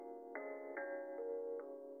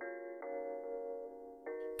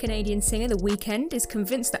Canadian singer The Weeknd is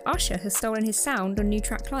convinced that Usher has stolen his sound on new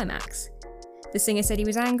track Climax. The singer said he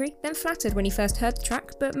was angry, then flattered when he first heard the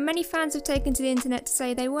track, but many fans have taken to the internet to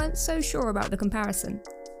say they weren't so sure about the comparison.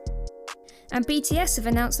 And BTS have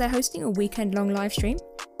announced they're hosting a weekend-long livestream.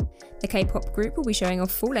 The K-pop group will be showing off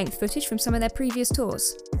full-length footage from some of their previous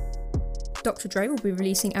tours. Dr. Dre will be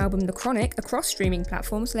releasing album The Chronic across streaming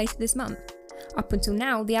platforms later this month. Up until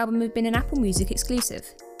now, the album has been an Apple Music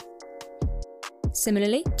exclusive.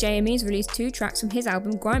 Similarly, JME has released 2 tracks from his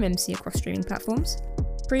album Grime MC across streaming platforms.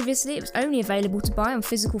 Previously, it was only available to buy on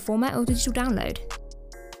physical format or digital download.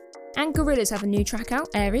 And Gorillaz have a new track out,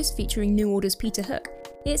 Aries, featuring New Order's Peter Hook.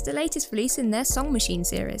 It's the latest release in their Song Machine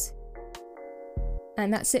series.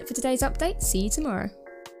 And that's it for today's update. See you tomorrow.